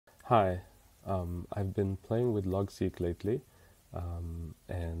Hi, I've been playing with Logseq lately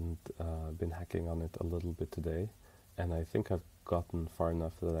and been hacking on it a little bit today. And I think I've gotten far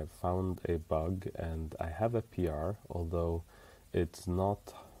enough that I've found a bug and I have a PR, although it's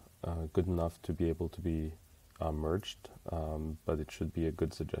not good enough to be able to be merged, but it should be a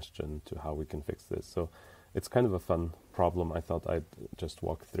good suggestion to how we can fix this. So it's kind of a fun problem. I thought I'd just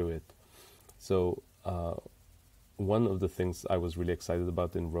walk through it. So one of the things I was really excited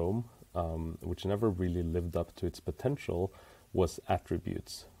about in Rome, which never really lived up to its potential, was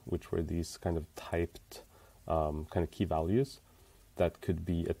attributes, which were these kind of typed kind of key values that could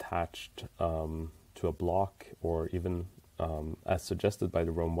be attached to a block or even, as suggested by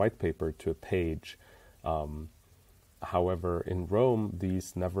the Rome white paper, to a page. However, in Rome,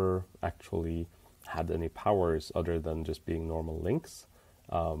 these never actually had any powers other than just being normal links.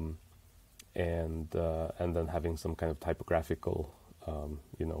 And then having some kind of typographical,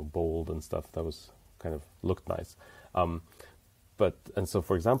 bold and stuff that was kind of looked nice. And so,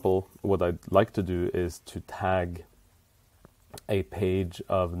 for example, what I'd like to do is to tag a page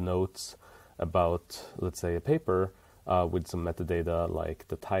of notes about, let's say, a paper with some metadata, like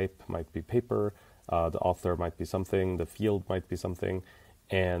the type might be paper, the author might be something, the field might be something.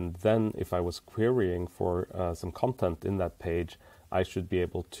 And then if I was querying for some content in that page, I should be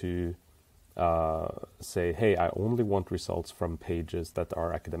able to say, hey, I only want results from pages that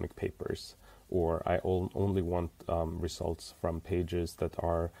are academic papers, or I only want results from pages that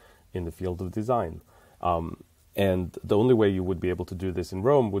are in the field of design. And the only way you would be able to do this in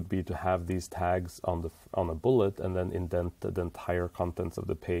Rome would be to have these tags on a bullet and then indent the entire contents of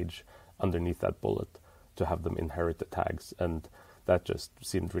the page underneath that bullet to have them inherit the tags. And that just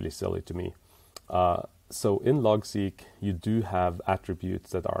seemed really silly to me. So in Logseq, you do have attributes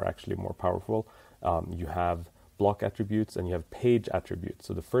that are actually more powerful. You have block attributes and you have page attributes.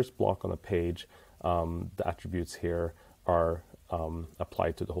 So the first block on a page, the attributes here are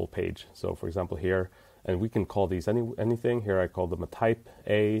applied to the whole page. So for example here, and we can call these anything. Here I call them a type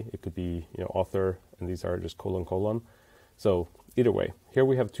A. It could be author, and these are just colon. So either way, here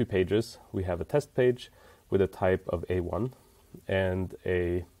we have two pages. We have a test page with a type of A1 and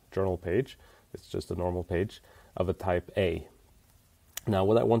a journal page. It's just a normal page of a type A. Now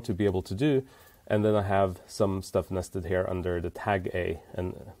what I want to be able to do, and then I have some stuff nested here under the tag A.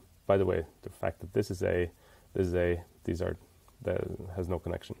 And by the way, the fact that this is A, that has no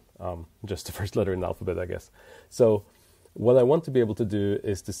connection. Just the first letter in the alphabet, I guess. So what I want to be able to do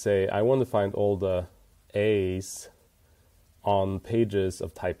is to say, I want to find all the A's on pages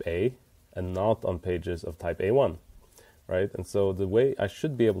of type A and not on pages of type A1, right? And so the way I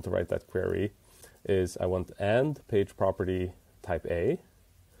should be able to write that query is I want and page property type A,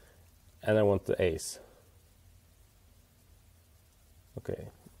 and I want the A's. Okay.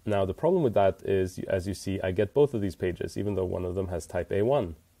 Now the problem with that is, as you see, I get both of these pages, even though one of them has type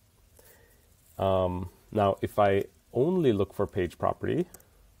A1. Now, if I only look for page property,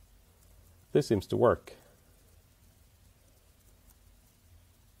 this seems to work.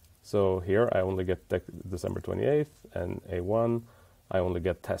 So here I only get December 28th, and A1, I only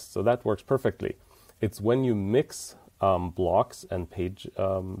get test. So that works perfectly. It's when you mix blocks and page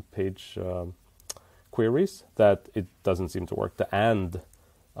queries that it doesn't seem to work. The and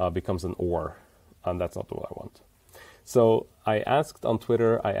becomes an or, and that's not what I want. So I asked on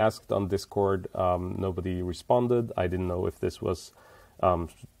Twitter, I asked on Discord, nobody responded. I didn't know if this was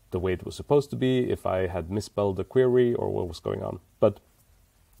the way it was supposed to be, if I had misspelled the query or what was going on. But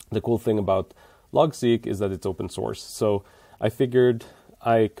the cool thing about Logseq is that it's open source. So I figured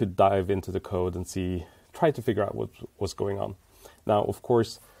I could dive into the code and try to figure out what was going on. Now, of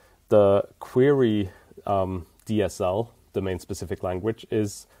course, the query DSL, domain specific language,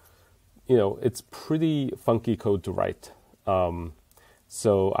 is, it's pretty funky code to write.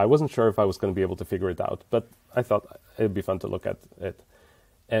 So I wasn't sure if I was going to be able to figure it out, but I thought it'd be fun to look at it.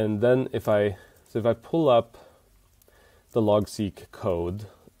 And then if I pull up the Logseq code,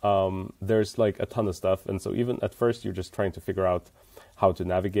 there's like a ton of stuff. And so even at first, you're just trying to figure out how to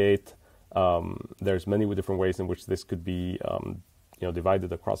navigate. There's many different ways in which this could be,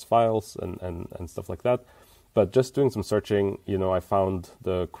 divided across files and stuff like that. But just doing some searching, I found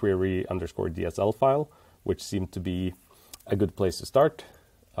the query_DSL file, which seemed to be a good place to start.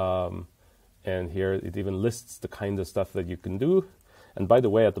 And here it even lists the kind of stuff that you can do. And by the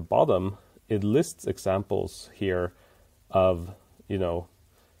way, at the bottom, it lists examples here of,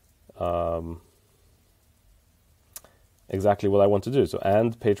 exactly what I want to do. So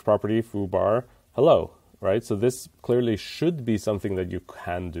and page property foobar hello, right? So this clearly should be something that you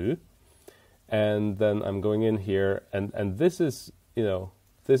can do. And then I'm going in here, and this is,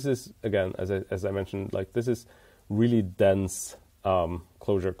 this is, again, as I mentioned, like this is really dense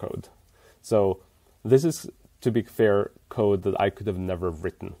Clojure code. So this is, to be fair, code that I could have never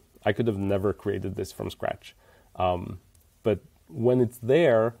written. I could have never created this from scratch. But when it's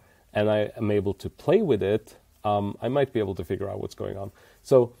there and I am able to play with it, I might be able to figure out what's going on.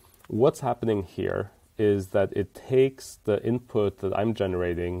 So what's happening here is that it takes the input that I'm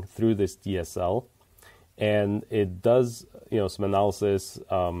generating through this DSL, and it does, some analysis,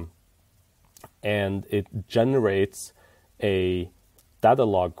 and it generates a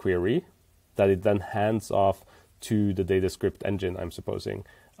datalog query that it then hands off to the DataScript engine, I'm supposing,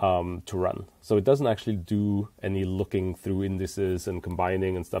 to run. So it doesn't actually do any looking through indices and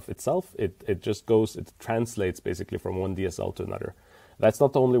combining and stuff itself. It just goes, it translates basically from one DSL to another. That's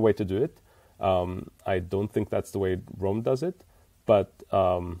not the only way to do it. I don't think that's the way Rome does it, but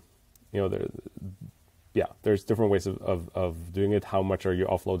there's different ways of doing it. How much are you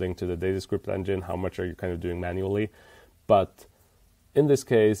offloading to the DataScript engine? How much are you kind of doing manually? But in this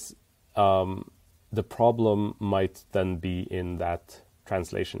case, the problem might then be in that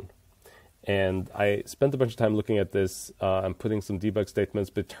translation. And I spent a bunch of time looking at this and putting some debug statements,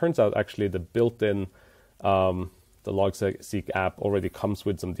 but it turns out actually the built-in the Logseq app already comes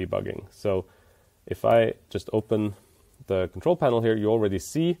with some debugging. So if I just open the control panel here, you already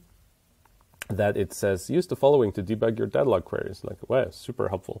see that it says use the following to debug your datalog queries. Like, wow, super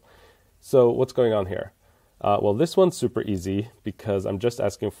helpful. So what's going on here? Well, this one's super easy because I'm just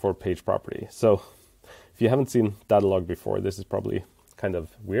asking for page property. So if you haven't seen datalog before, this is probably kind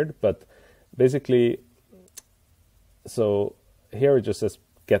of weird, but basically, so here it just says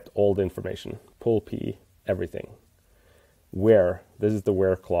get all the information, pull p, everything. Where, this is the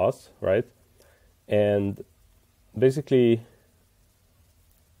where clause, right? And basically,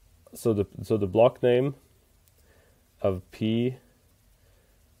 so the block name of p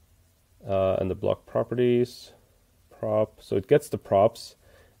and the block properties, prop, so it gets the props,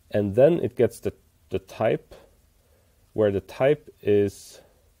 and then it gets the type, where the type is,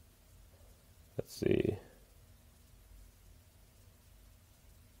 let's see,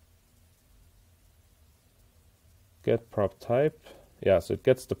 get prop type. Yeah, so it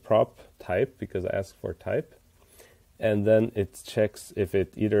gets the prop type because I asked for type. And then it checks if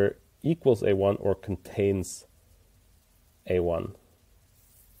it either equals A1 or contains A1.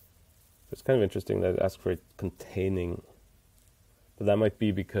 It's kind of interesting that it asks for it containing. But that might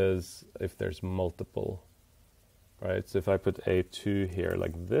be because if there's multiple, right? So if I put A2 here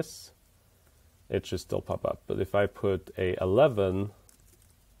like this, it should still pop up. But if I put A11,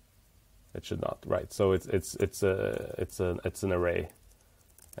 it should not, right? So it's an array,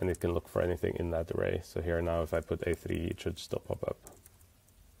 and it can look for anything in that array. So here now, if I put A3, it should still pop up.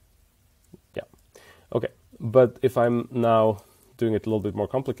 Yeah, okay. But if I'm now doing it a little bit more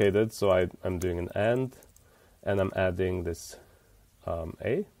complicated, so I'm doing an and I'm adding this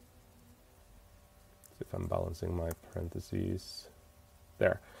A. See if I'm balancing my parentheses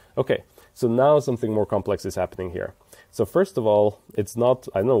there. Okay, so now something more complex is happening here. So first of all, it's not,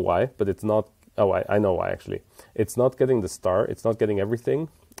 I know why, but it's not, oh, I know why actually. It's not getting the star, it's not getting everything.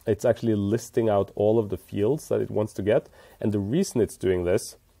 It's actually listing out all of the fields that it wants to get. And the reason it's doing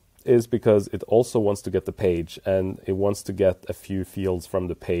this is because it also wants to get the page, and it wants to get a few fields from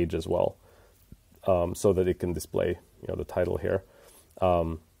the page as well, so that it can display, the title here.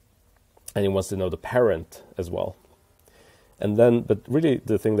 And it wants to know the parent as well. And then, but really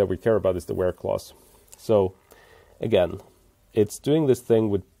the thing that we care about is the where clause. So again, it's doing this thing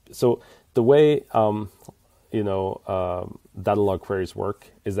with, so the way, datalog queries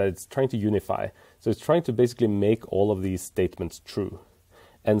work is that it's trying to unify. So it's trying to basically make all of these statements true.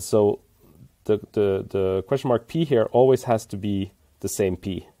 And so the question mark P here always has to be the same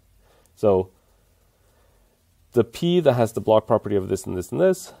P. So the P that has the block property of this and this and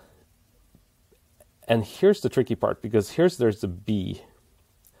this. And here's the tricky part, because there's the B,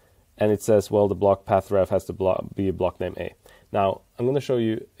 and it says, well, the block path ref has to be a block name A. Now, I'm going to show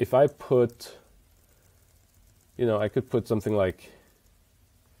you, if I put, I could put something like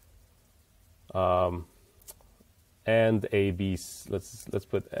and A, B, let's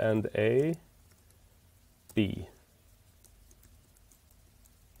put and A, B.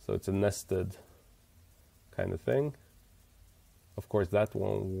 So it's a nested kind of thing. Of course, that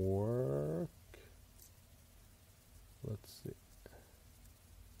won't work. Let's see.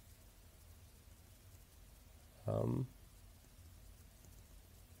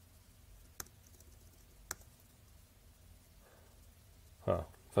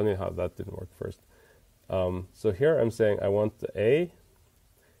 Funny how that didn't work first. So here I'm saying I want the A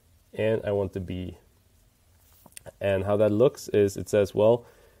and I want the B. And how that looks is it says, well,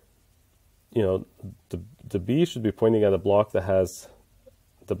 you know, the B should be pointing at a block that has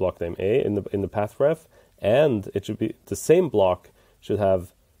the block name A in the path ref, and it should be the same block should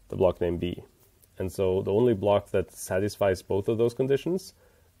have the block name B. And so the only block that satisfies both of those conditions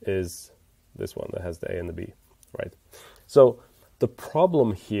is this one that has the A and the B, right? So the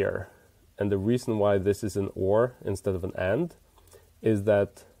problem here, and the reason why this is an OR instead of an AND, is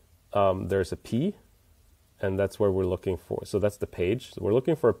that there's a P, and that's where we're looking for. So that's the page. So we're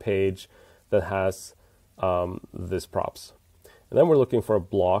looking for a page that has this props. And then we're looking for a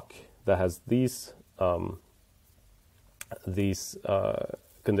block that has these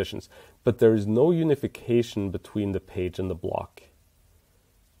conditions. But there is no unification between the page and the block.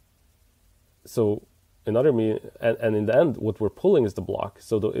 So in other and in the end, what we're pulling is the block.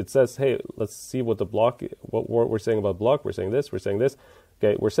 So it says, hey, let's see what the block, what we're saying about block. We're saying this, we're saying this.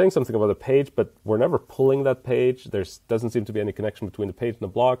 Okay, we're saying something about a page, but we're never pulling that page. There doesn't seem to be any connection between the page and the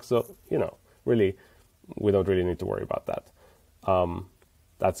block. So, you know, really, we don't really need to worry about that.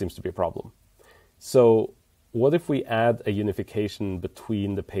 That seems to be a problem. So what if we add a unification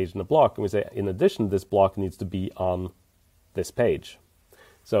between the page and the block? And we say, in addition, this block needs to be on this page.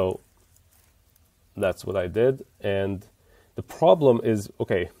 So that's what I did. And the problem is,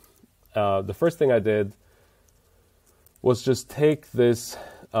 okay, the first thing I did was just take this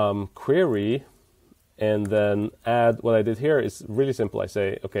query and then add, what I did here is really simple. I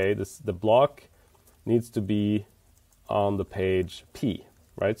say, okay, the block needs to be on the page P,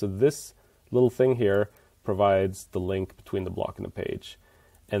 right? So this little thing here provides the link between the block and the page.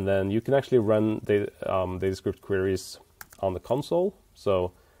 And then you can actually run data script queries on the console.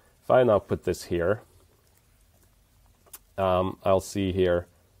 So if I now put this here, I'll see here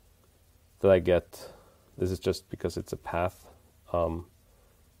that I get, this is just because it's a path.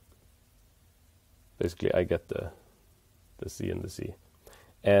 Basically, I get the C and the C.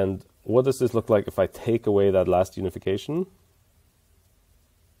 And what does this look like if I take away that last unification?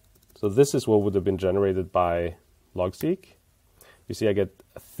 So this is what would have been generated by Logseq. You see I get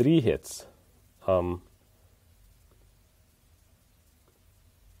 3 hits. I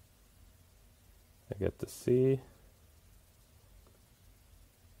get the C.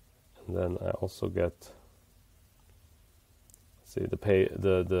 And then I also get, see,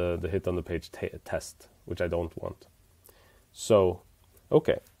 the hit on the page test, which I don't want. So,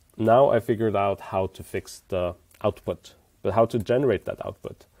 okay, now I figured out how to fix the output, but how to generate that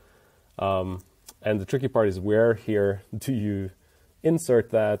output. And the tricky part is where here do you insert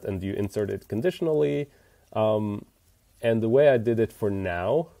that, and do you insert it conditionally? And the way I did it for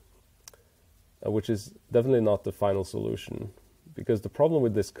now, which is definitely not the final solution, because the problem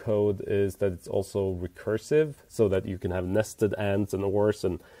with this code is that it's also recursive, so that you can have nested ANDs and ORs,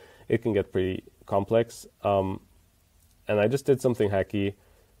 and it can get pretty complex. And I just did something hacky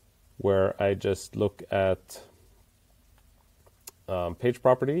where I just look at page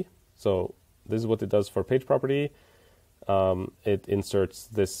property. So this is what it does for page property. It inserts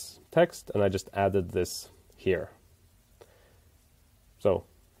this text, and I just added this here. So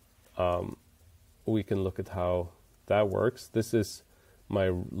we can look at how that works. This is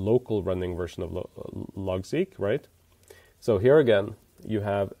my local running version of Logseq, right? So here again, you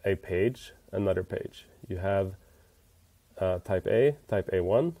have a page, another page. You have type A, type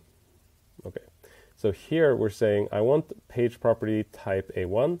A1. Okay. So here we're saying I want page property type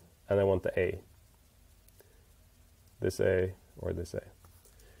A1, and I want the A. This A or this A.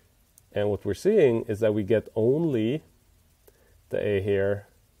 And what we're seeing is that we get only the A here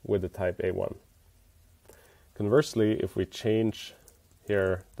with the type A1. Conversely, if we change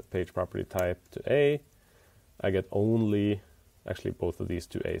here the page property type to A, I get only actually both of these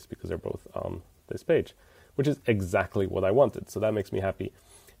two A's because they're both on this page, which is exactly what I wanted. So that makes me happy.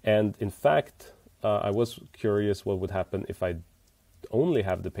 And in fact, I was curious what would happen if I only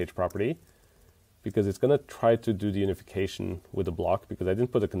have the page property, because it's going to try to do the unification with the block because I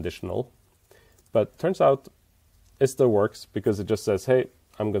didn't put a conditional. But turns out it still works because it just says, hey,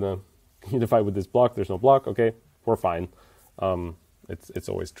 I'm going to unify with this block. There's no block. Okay, we're fine. It's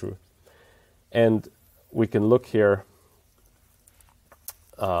always true. And we can look here.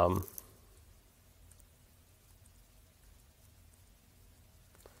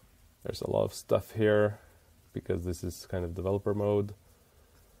 There's a lot of stuff here because this is kind of developer mode.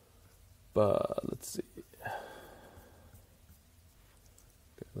 But let's see. Okay,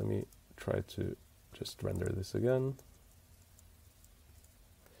 let me try to just render this again.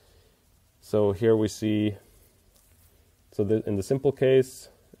 So here we see, so in the simple case,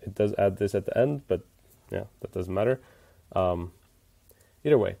 it does add this at the end, but yeah, that doesn't matter. Either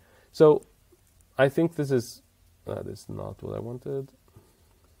way. So I think this is not what I wanted.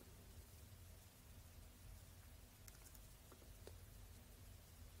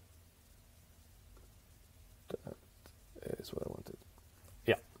 that's what I wanted.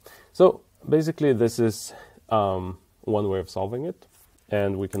 Yeah. So basically, this is one way of solving it.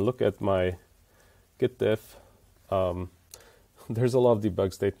 And we can look at my git diff. There's a lot of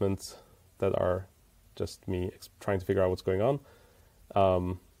debug statements that are just me trying to figure out what's going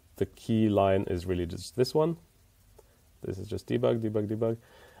on. The key line is really just this one. This is just debug, debug, debug.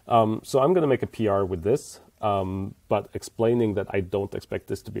 So I'm going to make a PR with this, but explaining that I don't expect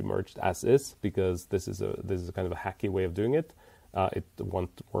this to be merged as is, because this is a kind of a hacky way of doing it. It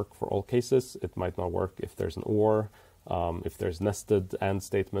won't work for all cases. It might not work if there's an or, if there's nested and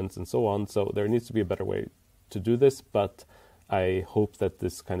statements and so on. So there needs to be a better way to do this, but I hope that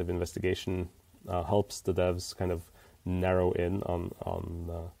this kind of investigation helps the devs kind of narrow in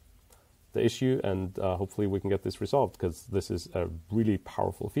on the issue, and hopefully we can get this resolved, because this is a really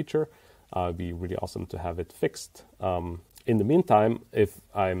powerful feature. It'd be really awesome to have it fixed. In the meantime, if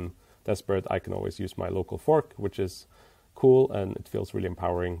I'm desperate, I can always use my local fork, which is cool, and it feels really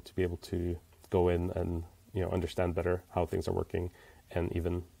empowering to be able to go in and understand better how things are working and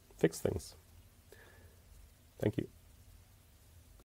even fix things. Thank you.